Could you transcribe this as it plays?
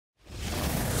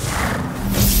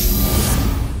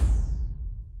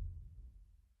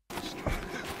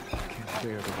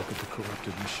dare to look at the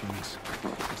corrupted machines.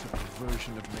 It's a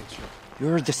perversion of nature.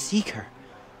 You're the Seeker.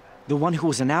 The one who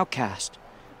was an outcast.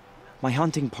 My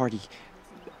hunting party.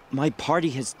 My party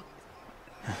has...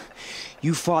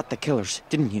 You fought the killers,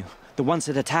 didn't you? The ones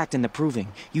that attacked in the Proving.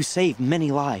 You saved many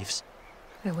lives.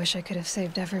 I wish I could have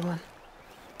saved everyone.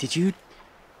 Did you...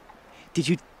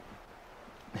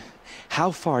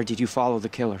 How far did you follow the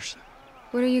killers?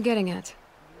 What are you getting at?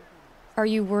 Are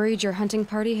you worried your hunting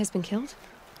party has been killed?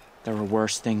 There are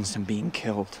worse things than being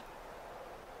killed.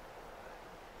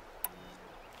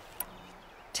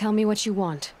 Tell me what you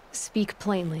want. Speak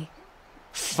plainly.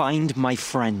 Find my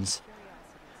friends.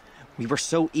 We were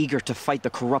so eager to fight the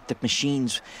corrupted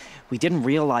machines, we didn't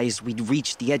realize we'd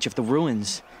reached the edge of the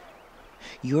ruins.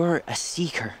 You're a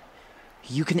Seeker.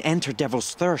 You can enter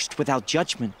Devil's Thirst without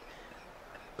judgment.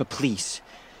 But please,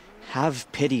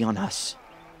 have pity on us.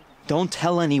 Don't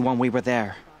tell anyone we were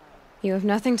there. You have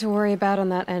nothing to worry about on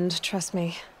that end, trust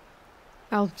me.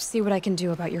 I'll see what I can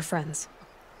do about your friends.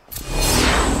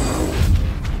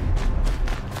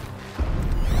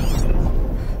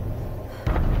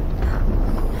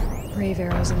 Brave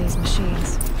arrows in these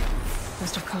machines.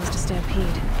 Must have caused a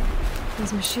stampede.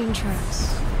 These machine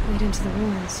tracks lead into the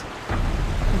ruins.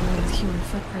 Along with human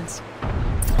footprints.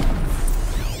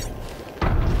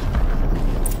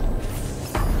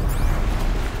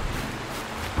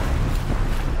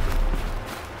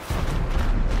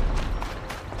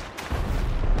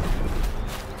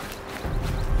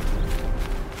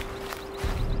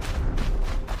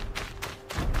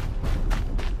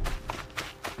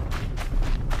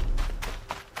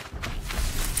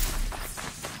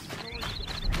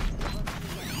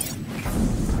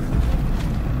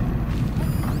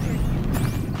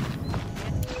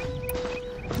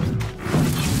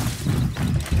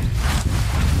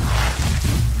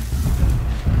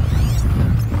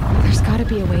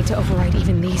 Be a way to override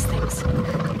even these things.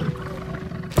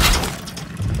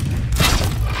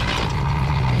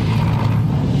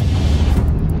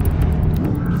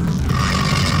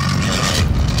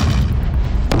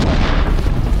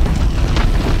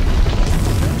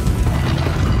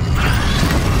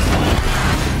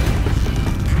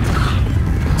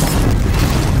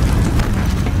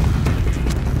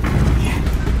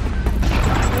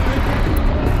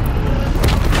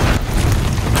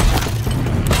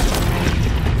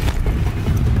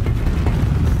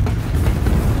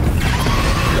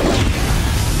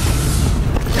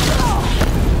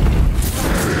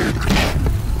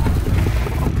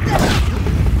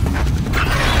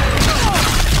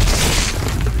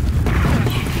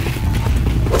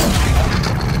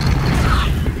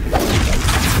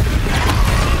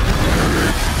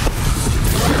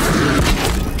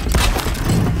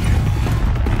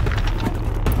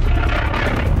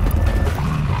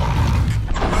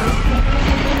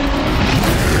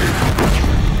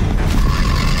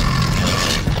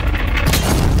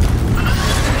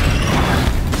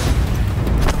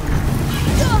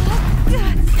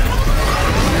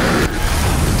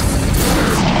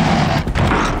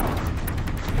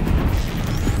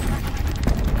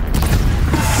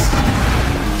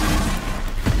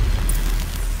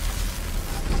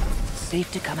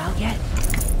 Safe to come out yet?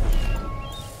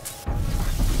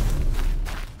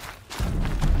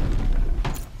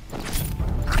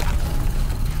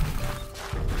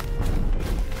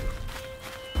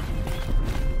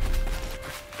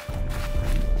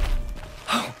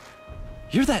 Oh,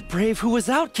 you're that brave who was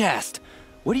outcast.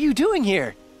 What are you doing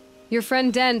here? Your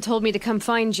friend Den told me to come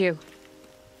find you.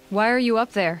 Why are you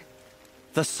up there?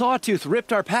 The Sawtooth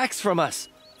ripped our packs from us.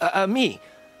 Me.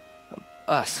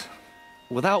 Us.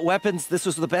 Without weapons, this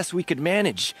was the best we could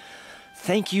manage.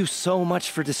 Thank you so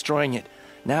much for destroying it.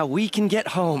 Now we can get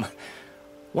home.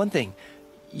 One thing,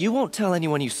 you won't tell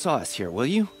anyone you saw us here, will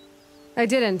you? I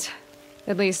didn't.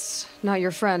 At least, not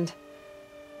your friend.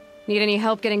 Need any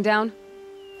help getting down?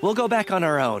 We'll go back on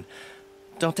our own.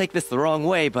 Don't take this the wrong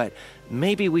way, but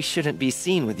maybe we shouldn't be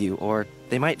seen with you, or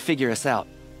they might figure us out.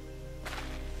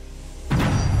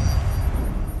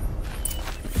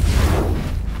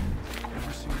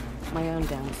 My own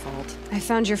downfall. I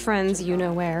found your friends, you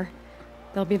know where.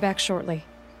 They'll be back shortly.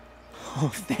 Oh,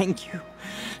 thank you.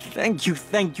 Thank you,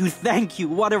 thank you, thank you.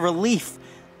 What a relief.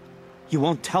 You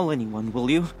won't tell anyone, will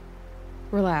you?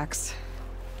 Relax.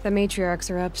 The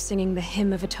matriarchs are up singing the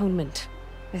Hymn of Atonement.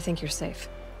 I think you're safe.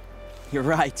 You're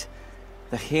right.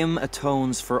 The hymn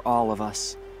atones for all of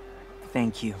us.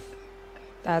 Thank you.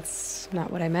 That's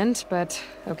not what I meant, but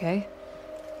okay.